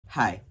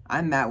Hi,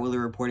 I'm Matt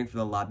Willar reporting for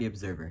the Lobby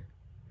Observer.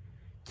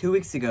 2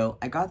 weeks ago,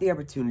 I got the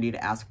opportunity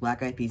to ask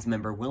Black Eyed Peas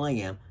member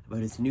Will.i.am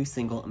about his new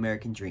single,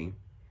 American Dream.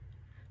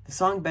 The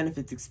song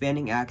benefits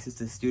expanding access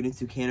to students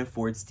who can't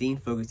afford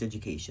STEAM-focused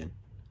education.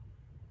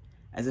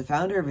 As a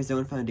founder of his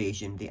own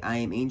foundation, the I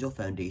Am Angel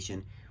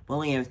Foundation,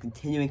 Will.i.am is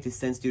continuing to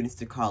send students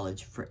to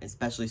college,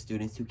 especially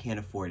students who can't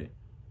afford it.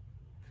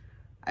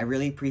 I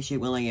really appreciate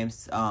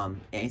Will.i.am's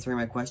answering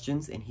my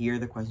questions, and here are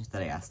the questions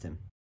that I asked him.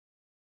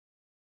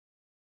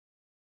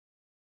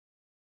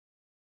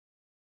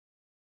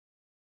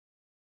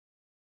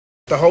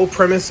 The whole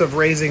premise of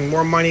raising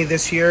more money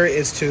this year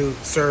is to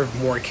serve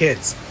more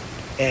kids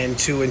and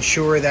to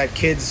ensure that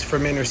kids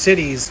from inner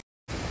cities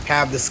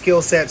have the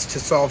skill sets to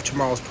solve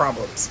tomorrow's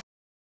problems.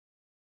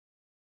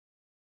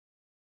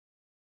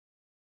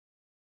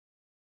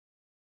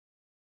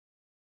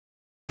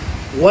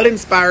 What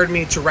inspired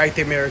me to write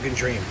The American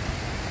Dream?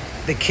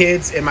 The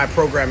kids in my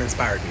program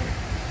inspired me.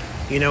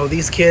 You know,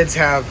 these kids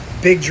have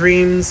big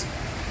dreams,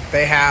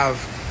 they have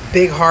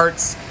big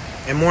hearts,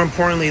 and more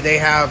importantly, they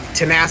have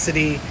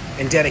tenacity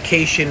and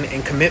dedication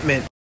and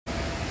commitment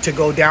to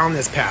go down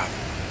this path.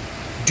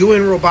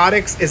 Doing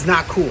robotics is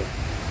not cool,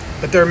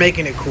 but they're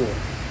making it cool.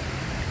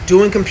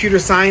 Doing computer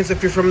science,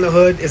 if you're from the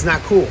hood, is not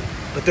cool,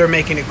 but they're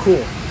making it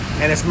cool.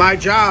 And it's my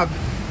job,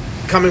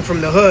 coming from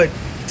the hood,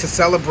 to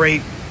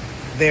celebrate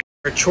their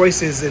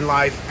choices in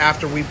life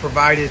after we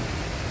provided,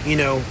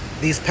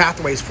 these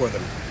pathways for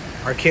them.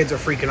 Our kids are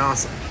freaking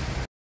awesome.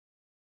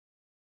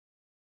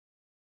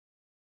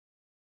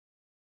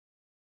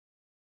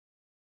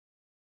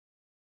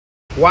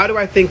 Why do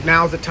I think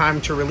now's the time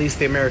to release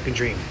the American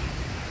Dream?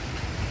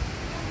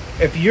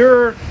 If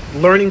you're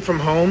learning from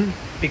home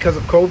because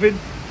of COVID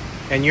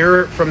and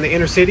you're from the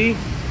inner city,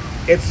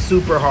 it's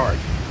super hard.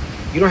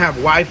 You don't have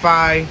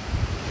Wi-Fi,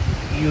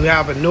 you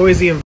have a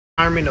noisy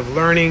environment of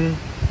learning.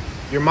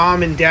 Your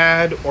mom and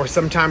dad, or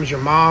sometimes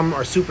your mom,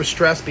 are super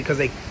stressed because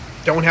they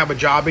don't have a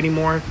job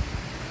anymore.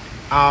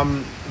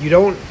 You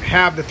don't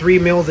have the 3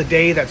 meals a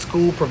day that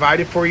school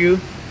provided for you.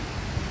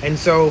 And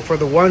so for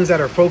the ones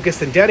that are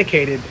focused and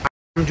dedicated,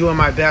 I'm doing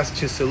my best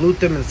to salute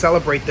them and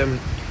celebrate them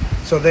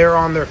so they're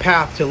on their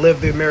path to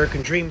live the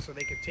American dream so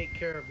they can take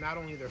care of not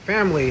only their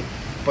family,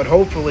 but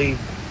hopefully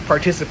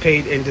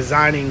participate in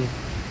designing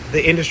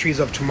the industries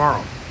of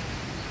tomorrow.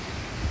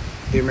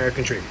 The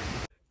American dream.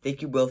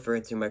 Thank you, Will, for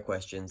answering my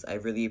questions. I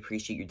really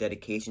appreciate your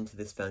dedication to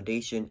this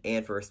foundation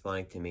and for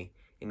responding to me.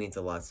 It means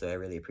a lot, so I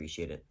really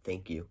appreciate it.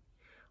 Thank you.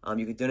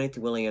 You can donate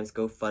to Will.i.am's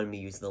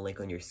GoFundMe using the link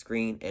on your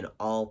screen, and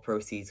all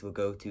proceeds will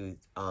go to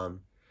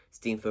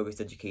STEAM-focused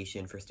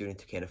education for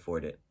students who can't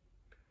afford it.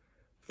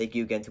 Thank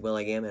you again to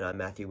Will.i.am, and I'm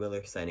Matthew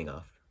Willar, signing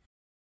off.